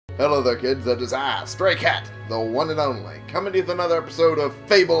Hello there, kids. That is I, Stray Cat, the one and only, coming to you with another episode of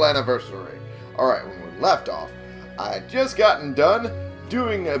Fable Anniversary. Alright, when we left off, I had just gotten done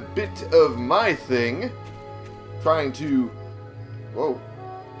doing a bit of my thing, trying to... Whoa.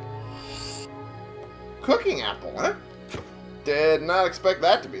 Cooking apple, huh? Did not expect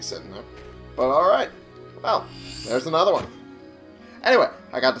that to be sitting there. But alright. Well, there's another one. Anyway,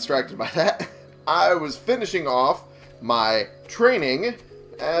 I got distracted by that. I was finishing off my training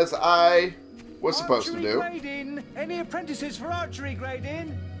as I was supposed to do. Grading. Any apprentices for archery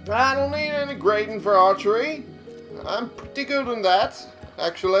grading? I don't need any grading for archery. I'm pretty good in that,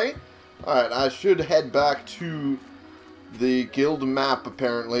 actually. Alright, I should head back to the guild map,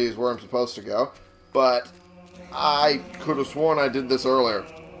 apparently, is where I'm supposed to go. But I could have sworn I did this earlier.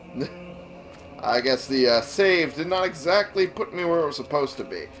 I guess the save did not exactly put me where it was supposed to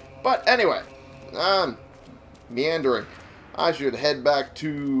be. But anyway, I'm meandering. I should head back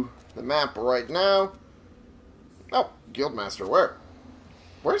to the map right now. Oh, Guildmaster, where?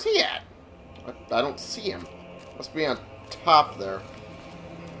 Where's he at? I don't see him. Must be on top there.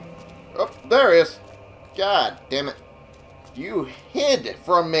 Oh, there he is. God damn it. You hid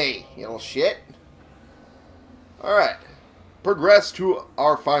from me, you little shit. Alright. Progress to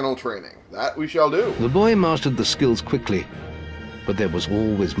our final training. That we shall do. The boy mastered the skills quickly, but there was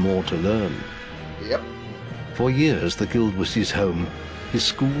always more to learn. Yep. For years, the guild was his home, his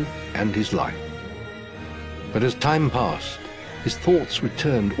school, and his life. But as time passed, his thoughts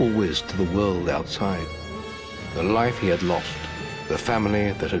returned always to the world outside. The life he had lost, the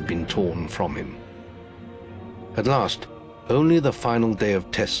family that had been torn from him. At last, only the final day of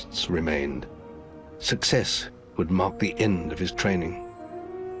tests remained. Success would mark the end of his training.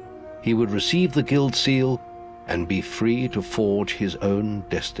 He would receive the guild seal and be free to forge his own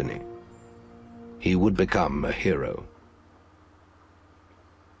destiny. He would become a hero.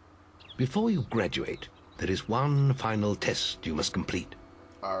 Before you graduate, there is one final test you must complete.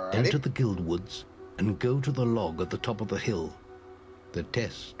 Alrighty. Enter the guild woods and go to the log at the top of the hill. The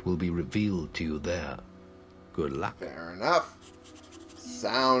test will be revealed to you there. Good luck. Fair enough.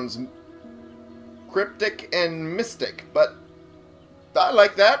 Sounds cryptic and mystic, but I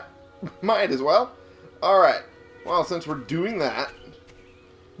like that. Might as well. Alright. Well, since we're doing that...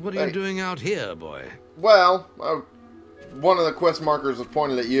 What are you doing out here, boy? Well, one of the quest markers was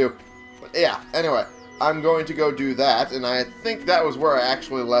pointed at you. But yeah, anyway, I'm going to go do that, and I think that was where I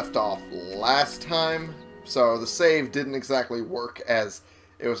actually left off last time. So the save didn't exactly work as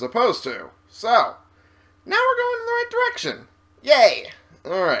it was supposed to. So, now we're going in the right direction. Yay!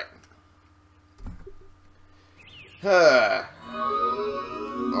 Alright.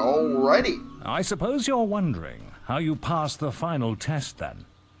 Alrighty. I suppose you're wondering how you passed the final test then.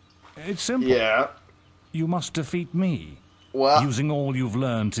 It's simple. Yeah. You must defeat me, Well, using all you've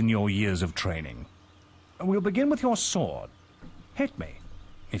learned in your years of training. We'll begin with your sword. Hit me,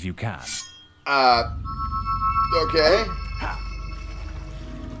 if you can. okay.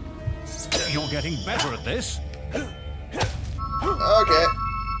 You're getting better at this. Okay.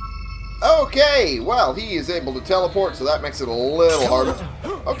 Okay, well, he is able to teleport, so that makes it a little harder.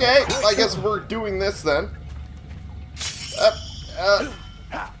 Okay, I guess we're doing this then.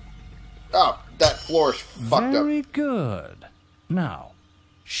 Oh, that floor is fucked up. Very good. Now,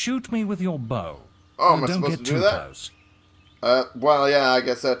 shoot me with your bow. Oh, am I Don't supposed get to do too that? close. Well, yeah, I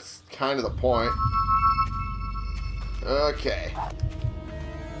guess that's kind of the point. Okay.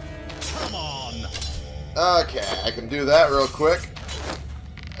 Come on. Okay, I can do that real quick.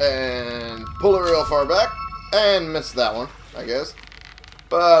 And pull it real far back. And miss that one, I guess.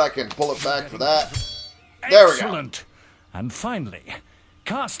 But I can pull it back for that. There we go. Excellent. And finally,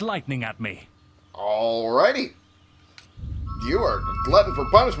 cast lightning at me. Alrighty. You are a glutton for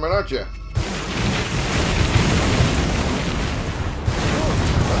punishment, aren't you?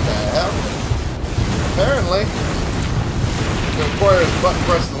 What the hell? Apparently, it requires button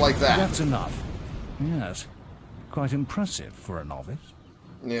pressing like that. That's enough. Yes. Quite impressive for a novice.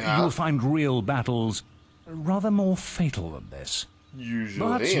 Yeah. You'll find real battles rather more fatal than this. Usually,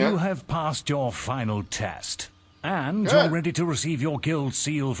 But yeah. you have passed your final test. And Good. you're ready to receive your guild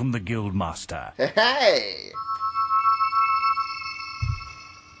seal from the guild master. Hey!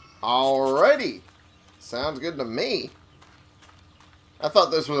 Alrighty. Sounds good to me. I thought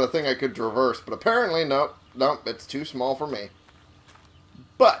this was a thing I could traverse, but apparently nope. Nope, it's too small for me.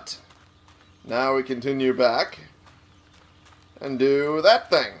 But, now we continue back and do that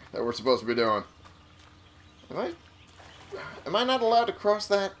thing that we're supposed to be doing. Am I not allowed to cross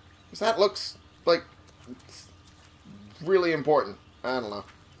that? Because that looks like it's really important. I don't know.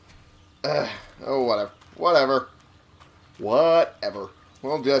 Oh, whatever. Whatever.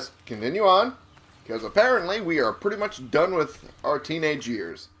 we'll just continue on. Because apparently we are pretty much done with our teenage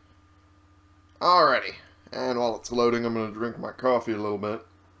years. Alrighty. And while it's loading, I'm going to drink my coffee a little bit.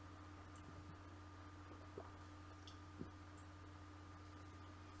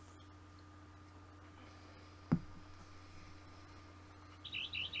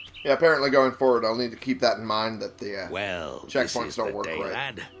 Yeah, apparently going forward, I'll need to keep that in mind that the checkpoints don't work right.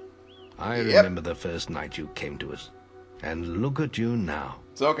 Lad. I remember the first night you came to us. And look at you now.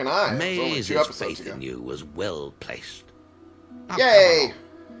 So can I. Maze's faith in you was well placed. Now, yay!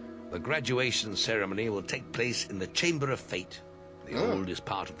 The graduation ceremony will take place in the Chamber of Fate, the oldest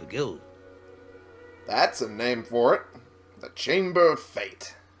part of the guild. That's a name for it. The Chamber of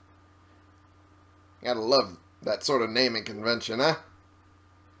Fate. Gotta love that sort of naming convention, huh?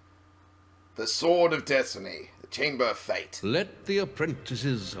 The Sword of Destiny. The Chamber of Fate. Let the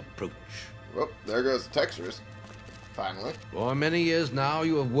apprentices approach. Oh, there goes the textures. Finally. For many years now,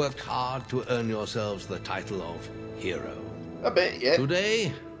 you have worked hard to earn yourselves the title of hero. A bit, yeah.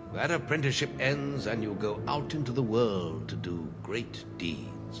 Today, that apprenticeship ends and you go out into the world to do great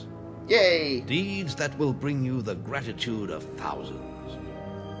deeds. Yay! Deeds that will bring you the gratitude of thousands,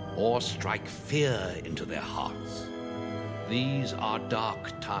 or strike fear into their hearts. These are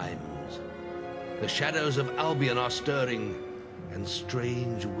dark times. The shadows of Albion are stirring, and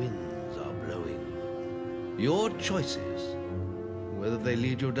strange winds are blowing. Your choices, whether they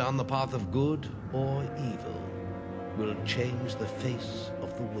lead you down the path of good or evil, will change the face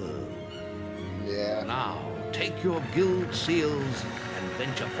of the world. Yeah. Now, take your guild seals and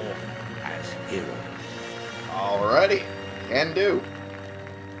venture forth as heroes. Alrighty. Can do.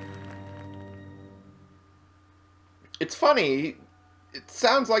 It's funny. It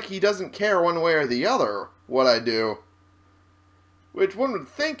sounds like he doesn't care one way or the other what I do. Which one would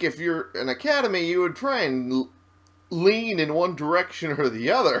think if you're an academy, you would try and lean in one direction or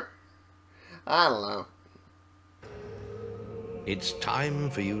the other. I don't know. It's time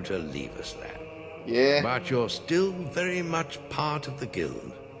for you to leave us, lad. Yeah. But you're still very much part of the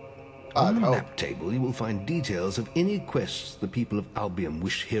guild. On the map table, you will find details of any quests the people of Albion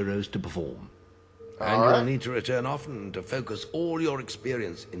wish heroes to perform. And you'll need to return often to focus all your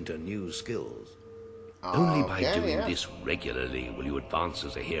experience into new skills. Only by doing this regularly will you advance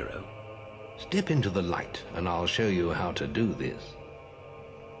as a hero. Step into the light, and I'll show you how to do this.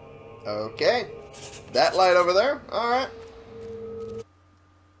 Okay. That light over there? Alright.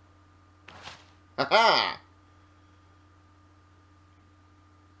 Haha!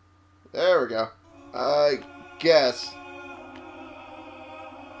 There we go. I guess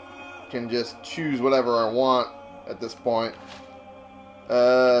can just choose whatever I want at this point.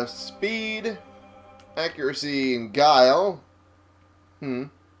 Speed, accuracy, and guile.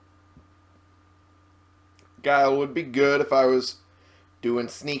 Guile would be good if I was doing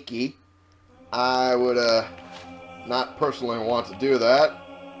sneaky. I would not personally want to do that.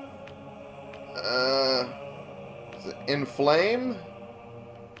 Is it inflame?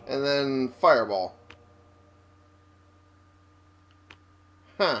 And then fireball.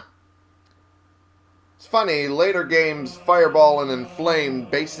 Huh. It's funny, later games, fireball and inflame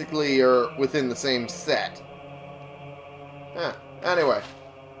basically are within the same set. Huh. Anyway.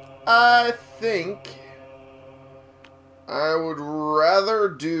 I think I would rather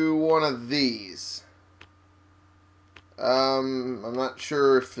do one of these. I'm not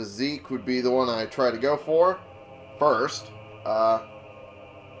sure if physique would be the one I try to go for first.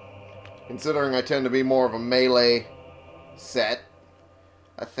 Considering I tend to be more of a melee set,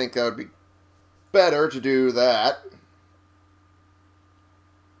 I think that would be better to do that.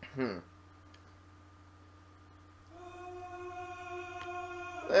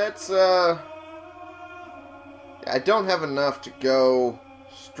 That's, I don't have enough to go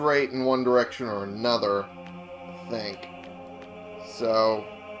straight in one direction or another, I think. So,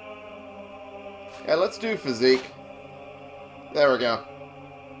 yeah, let's do physique. There we go.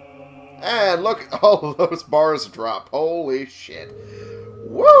 And look, all of those bars drop. Holy shit.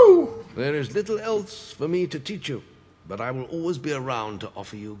 Woo! There is little else for me to teach you, but I will always be around to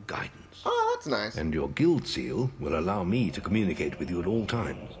offer you guidance. Oh, that's nice. And your guild seal will allow me to communicate with you at all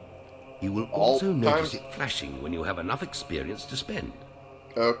times. You will also notice it flashing when you have enough experience to spend.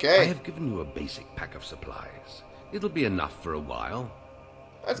 Okay. I have given you a basic pack of supplies. It'll be enough for a while.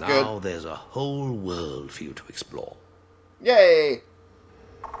 That's good. Now there's a whole world for you to explore. Yay!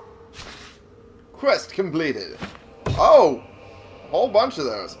 Quest completed. Oh! A whole bunch of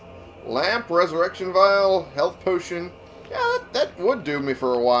those. Lamp, resurrection vial, health potion. Yeah, that would do me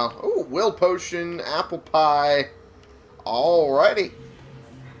for a while. Ooh, will potion, apple pie. Alrighty.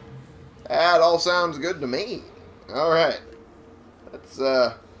 That all sounds good to me. Alright. That's,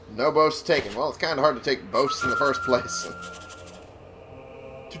 no boasts taken. Well, it's kind of hard to take boasts in the first place.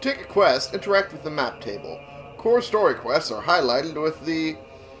 To take a quest, interact with the map table. Core story quests are highlighted with the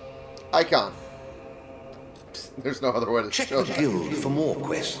icon. There's no other way to Check show the that. guild for more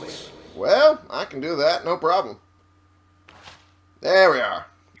quests. Well, I can do that, no problem. There we are.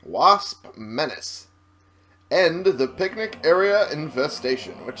 Wasp Menace. End the picnic area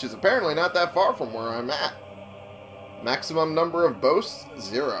infestation, which is apparently not that far from where I'm at. Maximum number of boasts,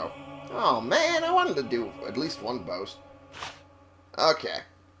 0. Oh man, I wanted to do at least one boast. Okay.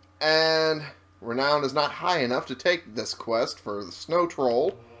 And renown is not high enough to take this quest for the snow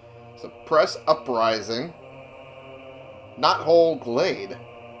troll. Suppress uprising. Knothole glade.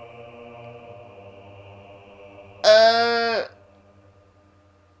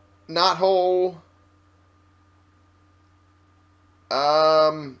 Knothole.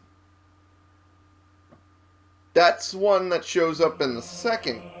 That's one that shows up in the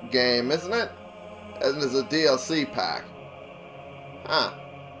second game, isn't it? And there's a DLC pack. Huh.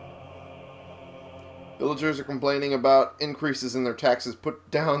 Villagers are complaining about increases in their taxes. Put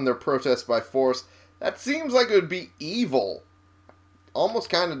down their protest by force. That seems like it would be evil. Almost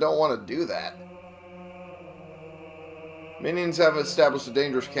kind of don't want to do that. Minions have established a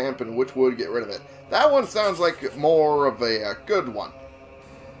dangerous camp in Witchwood. Get rid of it. That one sounds like more of a good one.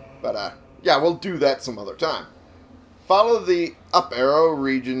 But, yeah, we'll do that some other time. Follow the up arrow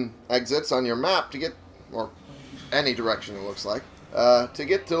region exits on your map to get, or any direction it looks like, to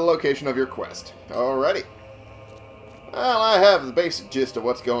get to the location of your quest. Alrighty. Well, I have the basic gist of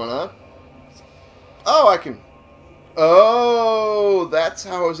what's going on. Oh, I can... Oh, that's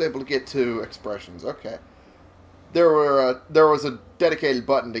how I was able to get to expressions. Okay. There was a dedicated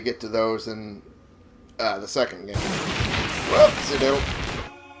button to get to those in the second game. Whoopsie-doo.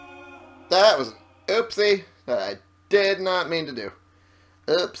 That was an oopsie that I did not mean to do.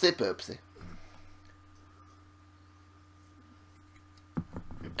 Oopsie-poopsie.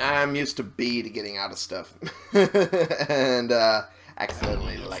 I'm used to B to getting out of stuff. And,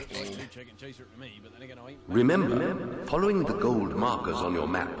 accidentally lightning. Remember, following the gold markers on your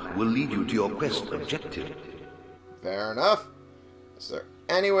map will lead you to your quest objective. Fair enough. Is there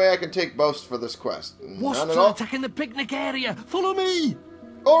any way I can take boast for this quest? Wasps None at all? are attacking the picnic area. Follow me.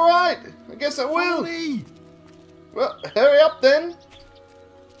 Alright, I guess I will. Follow me. Well, hurry up then.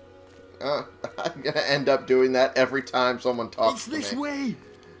 I'm gonna end up doing that every time someone talks It's to me. this way.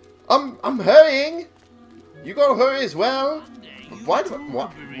 I'm hurrying. You gotta hurry as well. Why?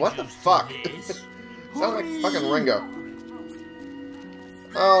 What the fuck? Sound like fucking Ringo.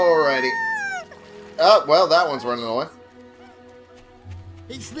 Alrighty. Oh, well, that one's running away.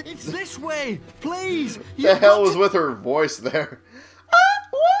 It's this way. Please. The hell was with her voice there?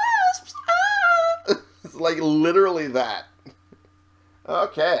 Wasps! It's like literally that.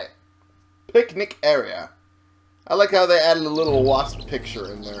 Okay. Picnic area. I like how they added a little wasp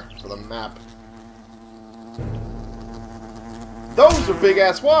picture in there for the map. Those are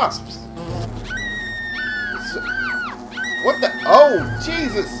big-ass wasps! What the... Oh,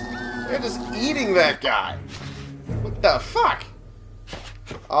 Jesus! They're just eating that guy. What the fuck?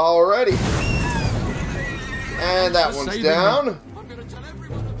 Alrighty. And that one's down.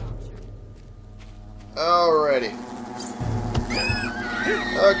 Alrighty.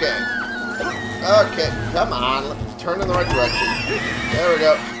 Okay. Okay, come on. Let's turn in the right direction. There we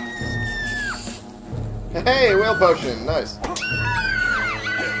go. Hey, whale potion. Nice. You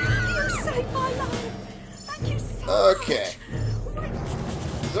saved my life. Thank you so Okay.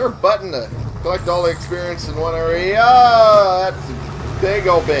 Is there a button to collect all the experience in one area? Oh, that's a big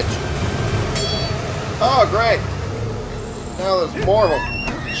old bitch. Oh, great. Now there's more of them.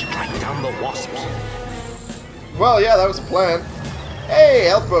 Strike down the wasps. Well, yeah, that was the plan. Hey,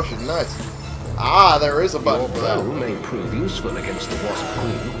 health potion. Nice. Ah, there is a button Your for that. bow may prove useful against the wasp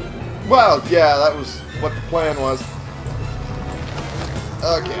queen. Well, yeah, that was what the plan was.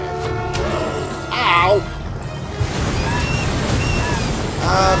 Okay. Ow!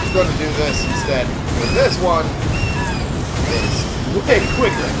 I'm going to do this instead. But this one is way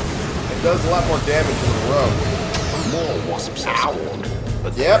quicker. It does a lot more damage in a row. More wasps are spawned,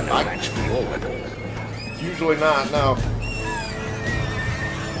 but they Yep, are no match for your weapon. Usually not, no.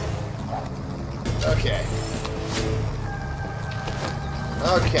 Okay.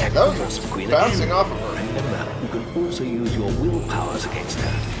 Okay, those are bouncing off of her. Remember, you can also use your will powers against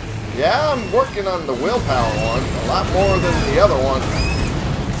her. Yeah, I'm working on the willpower one a lot more than the other one.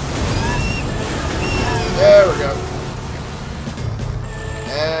 There we go.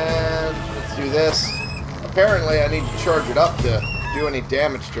 And let's do this. Apparently I need to charge it up to do any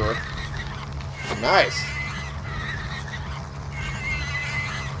damage to her. Nice.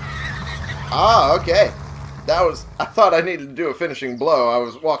 Ah, okay. That was... I thought I needed to do a finishing blow. I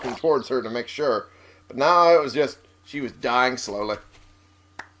was walking towards her to make sure. But now it was just... She was dying slowly.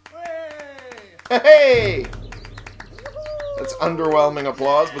 Hey! That's underwhelming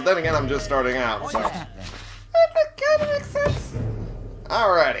applause, but then again, I'm just starting out, so... That kind of makes sense.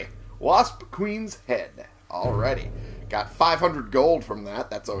 Alrighty. Wasp Queen's Head. Alrighty. Got 500 gold from that.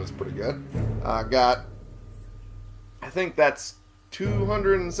 That's always pretty good. Got... I think that's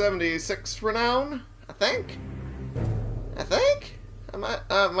 276 renown, I think?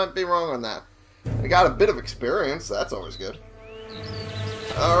 I might be wrong on that. I got a bit of experience. That's always good.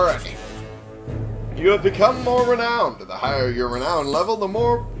 Alrighty. You have become more renowned. The higher your renown level, the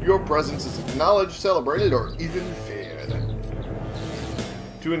more your presence is acknowledged, celebrated, or even feared.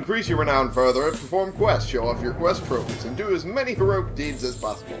 To increase your renown further, perform quests, show off your quest trophies, and do as many heroic deeds as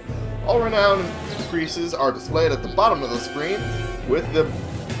possible. All renown increases are displayed at the bottom of the screen with the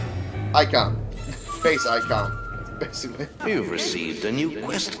icon. Face icon, basically. You've received a new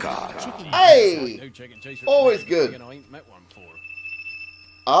quest card. Hey! Always good.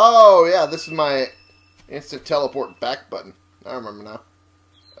 Oh, yeah, this is my instant teleport back button. I remember now.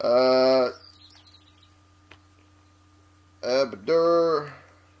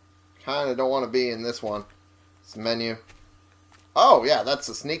 Kinda don't want to be in this one. It's the menu. Oh, yeah, that's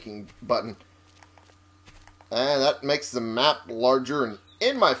the sneaking button. And that makes the map larger and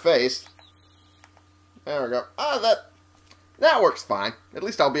in my face. There we go. Ah, that works fine. At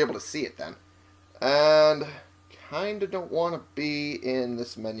least I'll be able to see it then. And kinda don't want to be in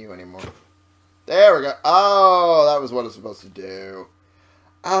this menu anymore. There we go. Oh, that was what it's supposed to do.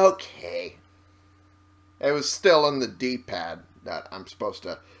 Okay. It was still in the D-pad that I'm supposed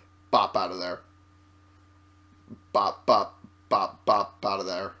to bop out of there. Bop, bop, bop, bop out of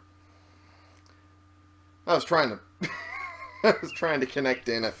there. I was trying to... I was trying to connect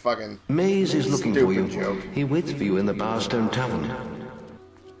in a fucking... Maze is looking for you. Joke. He waits for you in the Barstone Tavern.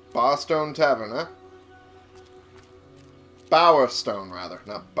 Barstone Tavern, huh? Bowerstone, rather.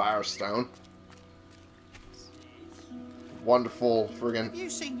 Not Barstone. Wonderful friggin... Have you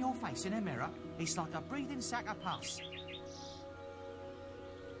seen your face in a mirror? It's like a breathing sack of pus.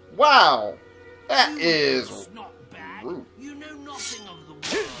 Wow! That is rude. You know nothing of the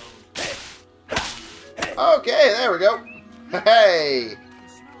world. Okay, there we go. Hey!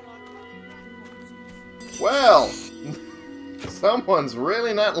 Well, someone's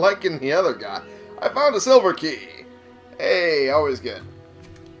really not liking the other guy. I found a silver key. Hey, always good.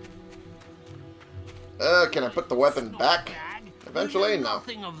 Can I put the weapon back? Eventually? No.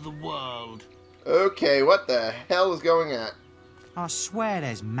 Nothing of the world. Okay, what the hell is going on? I swear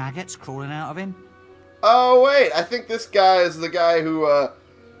there's maggots crawling out of him. Oh, wait, I think this guy is the guy who,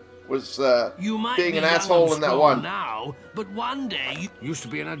 was, You might being be an young asshole and in that strong one. now, but one day you used to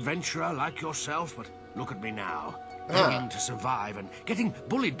be an adventurer like yourself, but look at me now. Begging to survive and getting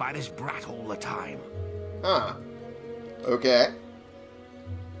bullied by this brat all the time. Huh. Okay.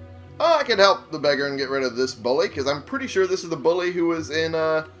 Oh, I can help the beggar and get rid of this bully, because I'm pretty sure this is the bully who was in,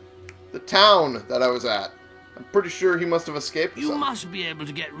 the town that I was at. I'm pretty sure he must have escaped or You something. must be able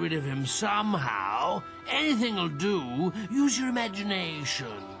to get rid of him somehow. Anything'll do. Use your imagination.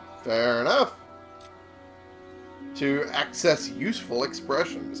 Fair enough. To access useful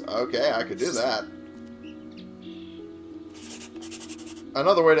expressions. Okay, I could do that.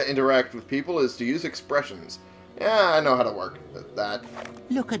 Another way to interact with people is to use expressions. Yeah, I know how to work with that.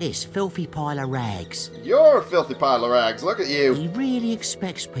 Look at this filthy pile of rags. You're a filthy pile of rags. Look at you. He really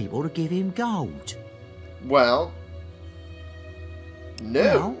expects people to give him gold. Well, no.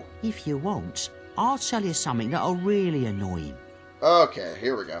 Well, if you want, I'll tell you something that'll really annoy him. Okay,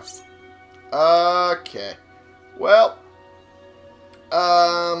 here we go. Okay. Well,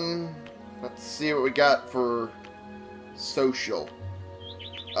 let's see what we got for social.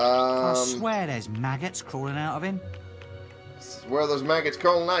 I swear there's maggots crawling out of him. This is where those maggots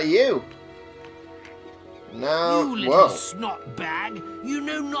crawling out of you. Now, You little whoa. snot bag. You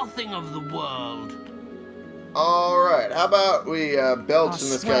know nothing of the world. Alright, how about we belch in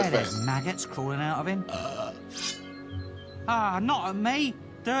this swear guy's there's face? maggots crawling out of him. Not at me.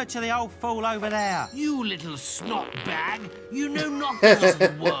 Do it to the old fool over there. You little snot bag. You know nothing of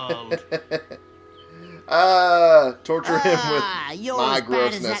the world. Torture him with you're my as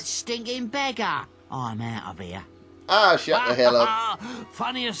bad as that grossness. stinking beggar. I'm out of here. Ah, shut the hell up.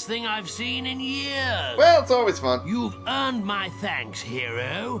 Funniest thing I've seen in years. Well, it's always fun. You've earned my thanks,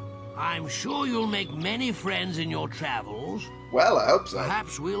 hero. I'm sure you'll make many friends in your travels. Well, I hope so.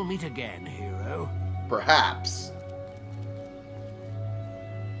 Perhaps we'll meet again, hero. Perhaps.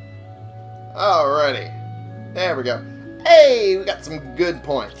 Alrighty. There we go. Hey, we got some good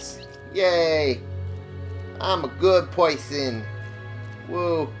points. Yay! I'm a good person.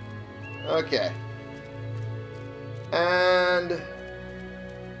 Woo. Okay. And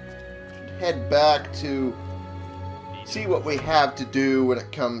head back to see what we have to do when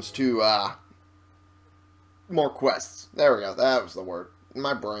it comes to more quests. There we go. That was the word.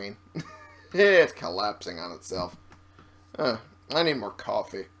 My brain. It's collapsing on itself. I need more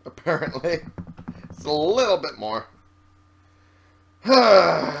coffee, apparently. It's a little bit more.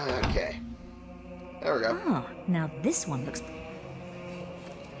 Okay. There we go. Oh, now this one looks...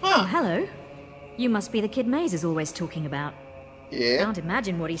 Oh, hello. You must be the kid Maze is always talking about. Yeah? Can't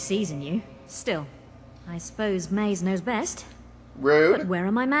imagine what he sees in you. Still, I suppose Maze knows best. Rude. But where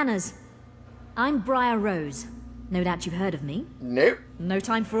are my manners? I'm Briar Rose. No doubt you've heard of me. Nope. No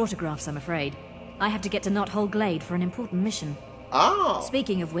time for autographs, I'm afraid. I have to get to Knothole Glade for an important mission. Oh.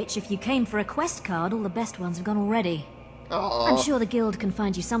 Speaking of which, if you came for a quest card, all the best ones have gone already. Oh. I'm sure the guild can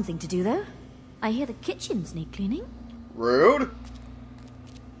find you something to do, though. I hear the kitchens need cleaning. Rude.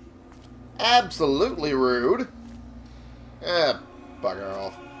 Absolutely rude. Bugger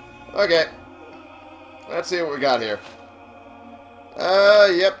off. Okay. Let's see what we got here.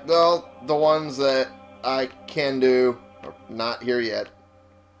 Yep, the ones that I can do are not here yet.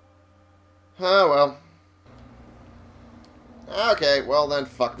 Oh, well. Okay, well then,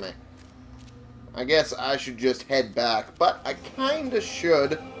 fuck me. I guess I should just head back, but I kinda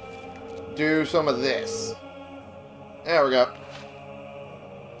should do some of this. There we go.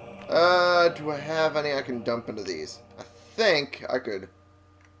 Do I have any I can dump into these? I think I could...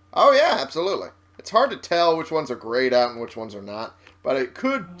 Oh yeah, absolutely. It's hard to tell which ones are grayed out and which ones are not, but I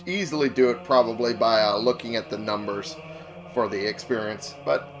could easily do it probably by looking at the numbers for the experience.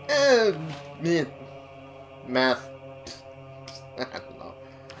 But, math. I don't know.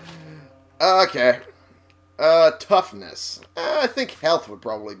 Okay. Toughness. I think health would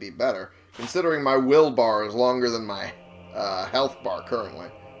probably be better, considering my will bar is longer than my health bar currently.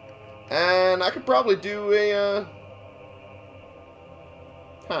 And I could probably do a,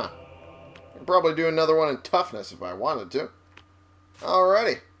 I could probably do another one in toughness if I wanted to.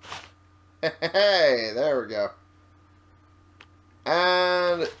 Alrighty. Hey, there we go.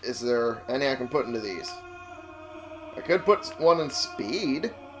 And is there any I can put into these? I could put one in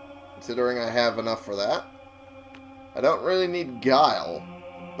speed, considering I have enough for that. I don't really need guile,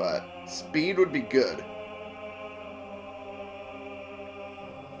 but speed would be good.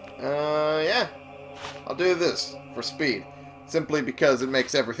 Yeah. I'll do this for speed, simply because it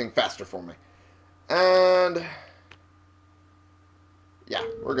makes everything faster for me. And yeah,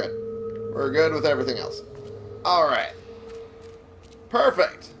 we're good. We're good with everything else. Alright.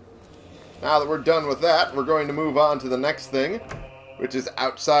 Perfect. Now that we're done with that, we're going to move on to the next thing, which is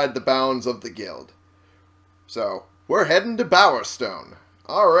outside the bounds of the guild. So, we're heading to Bowerstone.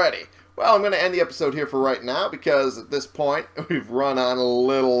 Alrighty. Well, I'm going to end the episode here for right now, because at this point, we've run on a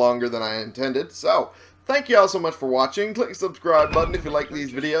little longer than I intended. So, thank you all so much for watching. Click the subscribe button if you like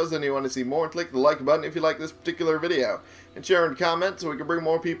these videos and you want to see more. And click the like button if you like this particular video. And share and comment so we can bring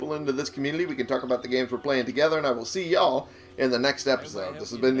more people into this community. We can talk about the games we're playing together. And I will see y'all in the next episode.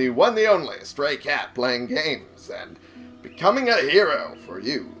 This has been the one, the only Stray Cat playing games and becoming a hero for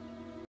you.